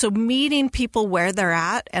 So meeting people where they're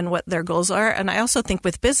at and what their goals are. And I also think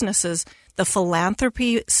with businesses, the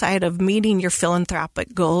philanthropy side of meeting your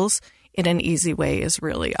philanthropic goals in an easy way is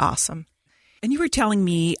really awesome. and you were telling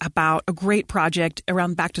me about a great project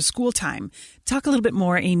around back to school time. Talk a little bit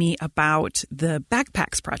more, Amy, about the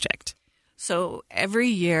Backpacks project. So every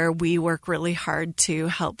year we work really hard to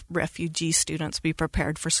help refugee students be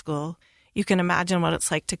prepared for school. You can imagine what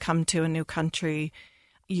it's like to come to a new country.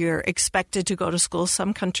 You're expected to go to school.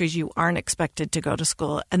 Some countries you aren't expected to go to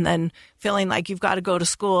school, and then feeling like you've got to go to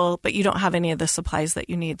school, but you don't have any of the supplies that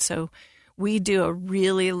you need. So we do a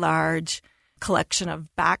really large collection of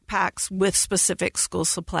backpacks with specific school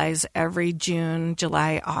supplies every June,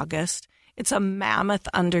 July, August. It's a mammoth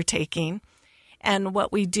undertaking. And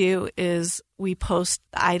what we do is we post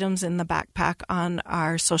the items in the backpack on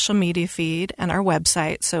our social media feed and our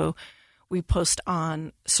website. So we post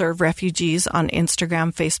on Serve Refugees on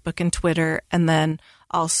Instagram, Facebook, and Twitter. And then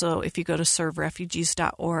also, if you go to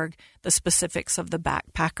serverefugees.org, the specifics of the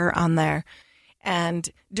backpack are on there. And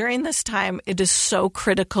during this time, it is so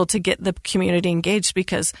critical to get the community engaged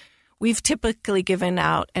because we've typically given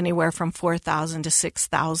out anywhere from 4,000 to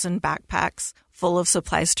 6,000 backpacks full of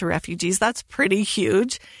supplies to refugees. That's pretty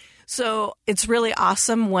huge. So it's really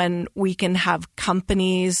awesome when we can have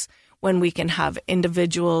companies, when we can have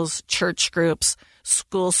individuals, church groups,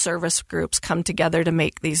 school service groups come together to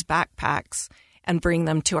make these backpacks and bring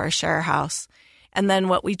them to our share house. And then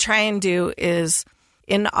what we try and do is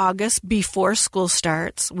in August, before school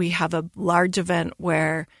starts, we have a large event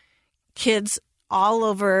where kids all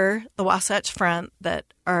over the Wasatch Front that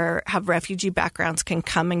have refugee backgrounds can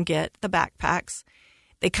come and get the backpacks.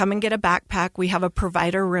 They come and get a backpack. We have a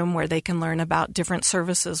provider room where they can learn about different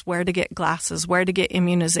services, where to get glasses, where to get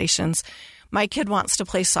immunizations. My kid wants to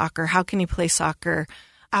play soccer. How can he play soccer?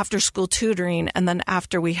 After school tutoring. And then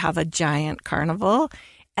after, we have a giant carnival.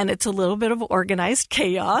 And it's a little bit of organized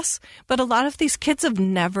chaos. But a lot of these kids have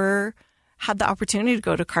never had the opportunity to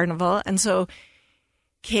go to carnival. And so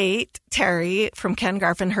Kate Terry from Ken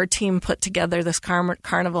Garf and her team put together this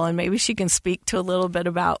carnival, and maybe she can speak to a little bit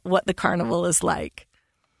about what the carnival is like.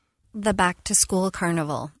 The back to school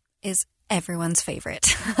carnival is everyone's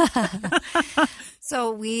favorite.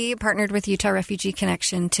 So we partnered with Utah Refugee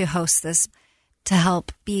Connection to host this, to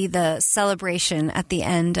help be the celebration at the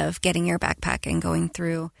end of getting your backpack and going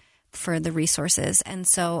through for the resources. And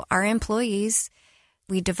so our employees,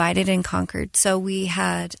 we divided and conquered. So we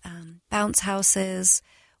had bounce houses,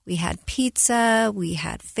 we had pizza, we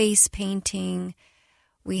had face painting,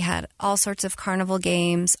 we had all sorts of carnival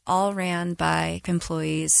games, all ran by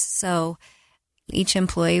employees. So each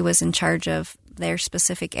employee was in charge of their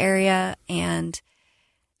specific area, and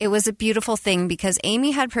it was a beautiful thing because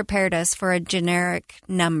Amy had prepared us for a generic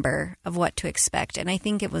number of what to expect, and I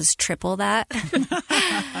think it was triple that. It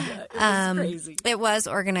was crazy. It was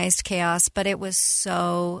organized chaos, but it was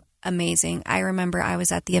so amazing. I remember I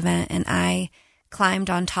was at the event and I climbed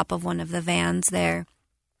on top of one of the vans there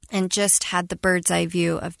and just had the bird's eye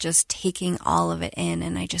view of just taking all of it in.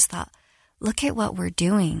 And I just thought, look at what we're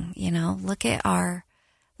doing, look at our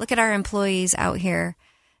employees out here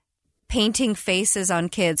painting faces on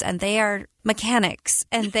kids, and they are mechanics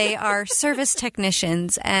and they are service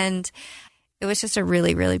technicians. And it was just a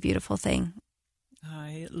really, really beautiful thing.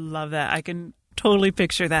 I love that. I can totally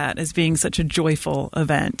picture that as being such a joyful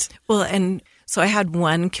event. Well, and so I had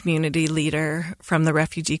one community leader from the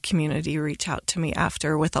refugee community reach out to me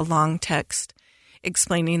after with a long text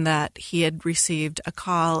explaining that he had received a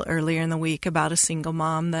call earlier in the week about a single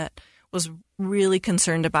mom that was really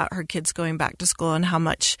concerned about her kids going back to school and how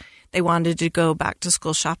much they wanted to go back to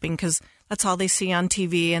school shopping because that's all they see on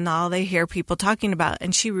TV and all they hear people talking about.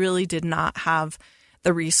 And she really did not have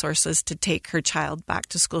the resources to take her child back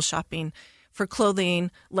to school shopping for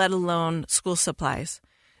clothing, let alone school supplies.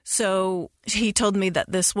 So he told me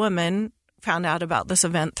that this woman found out about this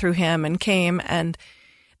event through him and came, and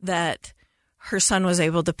that her son was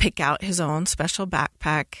able to pick out his own special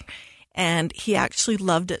backpack. And he actually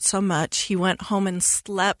loved it so much, he went home and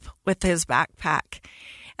slept with his backpack.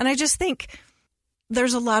 And I just think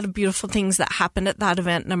there's a lot of beautiful things that happened at that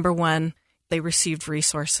event. Number one, they received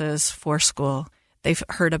resources for school. They've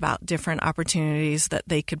heard about different opportunities that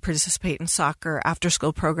they could participate in soccer,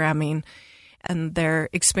 after-school programming, and they're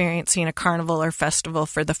experiencing a carnival or festival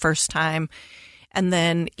for the first time. And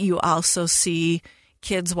then you also see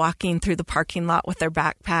kids walking through the parking lot with their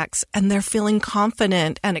backpacks, and they're feeling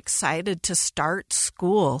confident and excited to start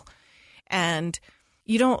school. And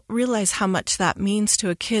you don't realize how much that means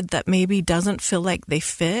to a kid that maybe doesn't feel like they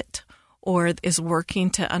fit or is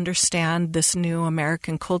working to understand this new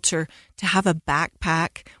American culture, to have a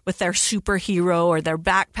backpack with their superhero or their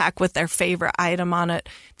backpack with their favorite item on it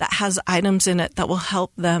that has items in it that will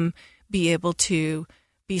help them be able to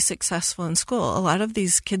be successful in school. A lot of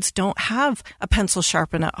these kids don't have a pencil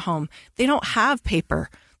sharpener at home. They don't have paper.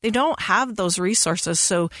 They don't have those resources.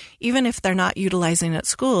 So even if they're not utilizing at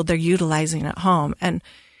school, they're utilizing at home. And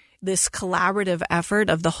this collaborative effort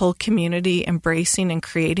of the whole community embracing and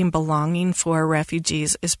creating belonging for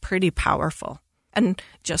refugees is pretty powerful. And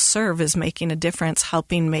JustServe is making a difference,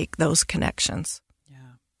 helping make those connections. Yeah,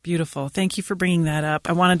 beautiful. Thank you for bringing that up.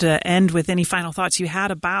 I wanted to end with any final thoughts you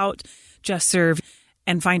had about JustServe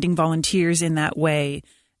and finding volunteers in that way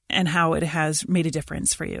and how it has made a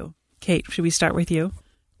difference for you. Kate, should we start with you?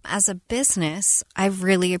 As a business, I've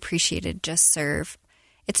really appreciated JustServe.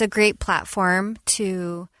 It's a great platform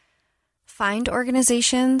to find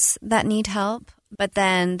organizations that need help, but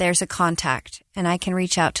then there's a contact, and I can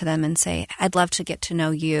reach out to them and say, I'd love to get to know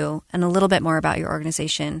you and a little bit more about your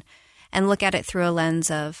organization, and look at it through a lens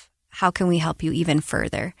of how can we help you even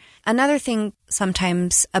further. Another thing,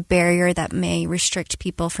 sometimes a barrier that may restrict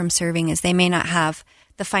people from serving is they may not have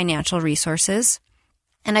the financial resources.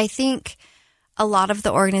 And I think a lot of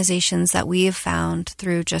the organizations that we have found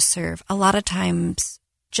through JustServe, a lot of times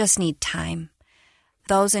just need time.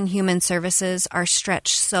 Those in human services are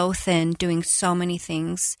stretched so thin, doing so many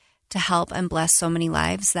things to help and bless so many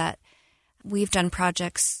lives, that we've done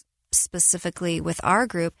projects specifically with our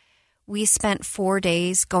group. We spent 4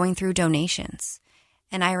 days going through donations.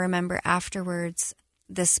 And I remember afterwards,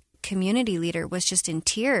 this community leader was just in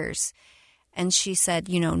tears. And she said,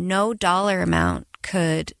 no dollar amount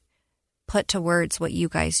could put to words what you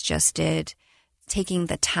guys just did, taking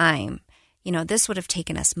the time. This would have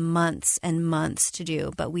taken us months and months to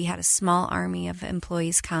do, but we had a small army of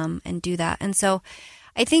employees come and do that. And so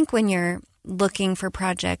I think when you're looking for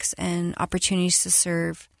projects and opportunities to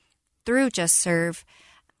serve through JustServe,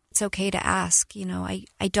 it's okay to ask,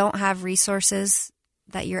 I don't have resources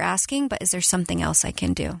that you're asking, but is there something else I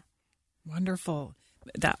can do? Wonderful.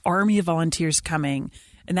 That army of volunteers coming.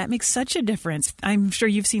 And that makes such a difference. I'm sure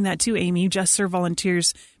you've seen that too, Amy. JustServe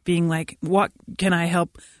volunteers being like, what can I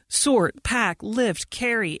help sort, pack, lift,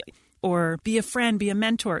 carry, or be a friend, be a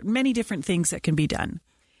mentor, many different things that can be done.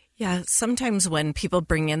 Yeah, sometimes when people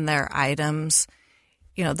bring in their items,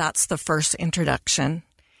 that's the first introduction.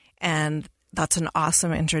 And that's an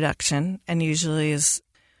awesome introduction, and usually is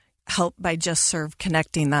helped by JustServe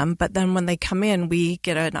connecting them. But then when they come in, we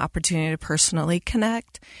get an opportunity to personally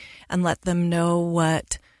connect and let them know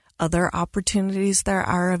what other opportunities there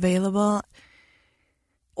are available.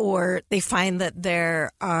 Or they find that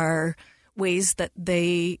there are ways that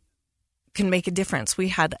they can make a difference. We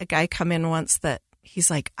had a guy come in once that he's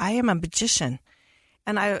like, I am a magician.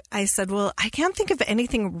 And I said, well, I can't think of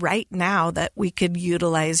anything right now that we could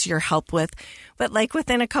utilize your help with. But like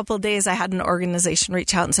within a couple of days, I had an organization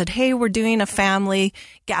reach out and said, hey, we're doing a family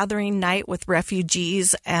gathering night with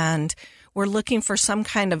refugees, and were looking for some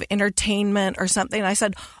kind of entertainment or something. I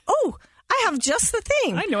said, oh, I have just the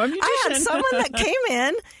thing. I know a magician. I had someone that came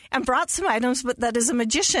in and brought some items, but that is a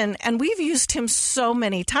magician, and we've used him so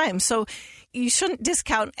many times. So you shouldn't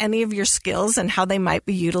discount any of your skills and how they might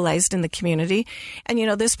be utilized in the community. And,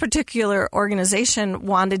 this particular organization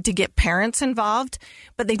wanted to get parents involved,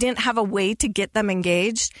 but they didn't have a way to get them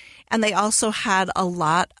engaged. And they also had a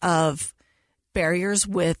lot of barriers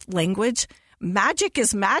with language. Magic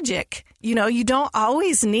is magic. You don't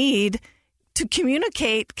always need to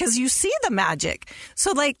communicate because you see the magic.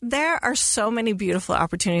 So there are so many beautiful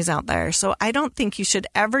opportunities out there. So I don't think you should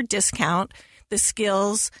ever discount the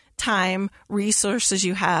skills, time, resources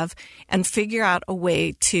you have, and figure out a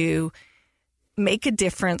way to make a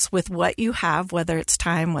difference with what you have, whether it's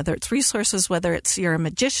time, whether it's resources, whether it's you're a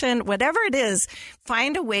magician, whatever it is,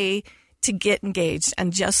 find a way to get engaged.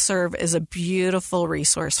 And JustServe is a beautiful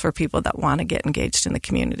resource for people that want to get engaged in the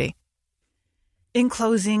community. In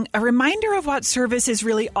closing, a reminder of what service is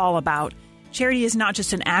really all about. Charity is not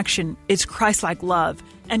just an action, it's Christ-like love.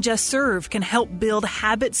 And JustServe can help build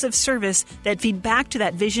habits of service that feed back to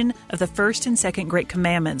that vision of the first and second great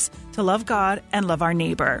commandments, to love God and love our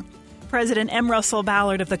neighbor. President M. Russell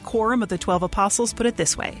Ballard of the Quorum of the 12 Apostles put it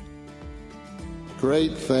this way.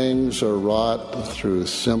 Great things are wrought through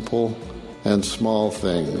simple and small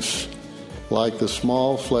things, like the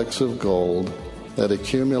small flecks of gold that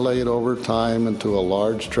accumulate over time into a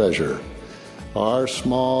large treasure. Our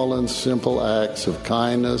small and simple acts of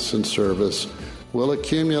kindness and service will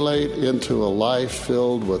accumulate into a life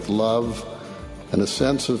filled with love and a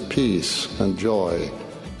sense of peace and joy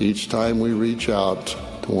each time we reach out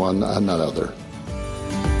to one another.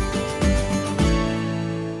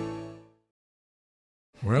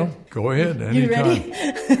 Well, go ahead. Anytime. You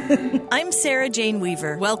ready? I'm Sarah Jane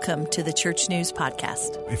Weaver. Welcome to the Church News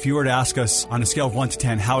Podcast. If you were to ask us on a scale of 1 to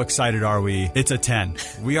 10, how excited are we? It's a 10.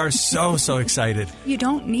 We are so excited. You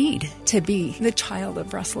don't need to be the child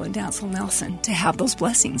of Russell and Dancel Nelson to have those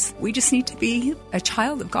blessings. We just need to be a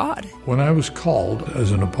child of God. When I was called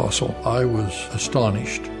as an apostle, I was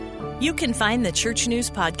astonished. You can find the Church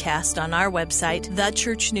News Podcast on our website,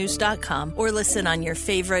 thechurchnews.com, or listen on your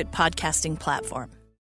favorite podcasting platform.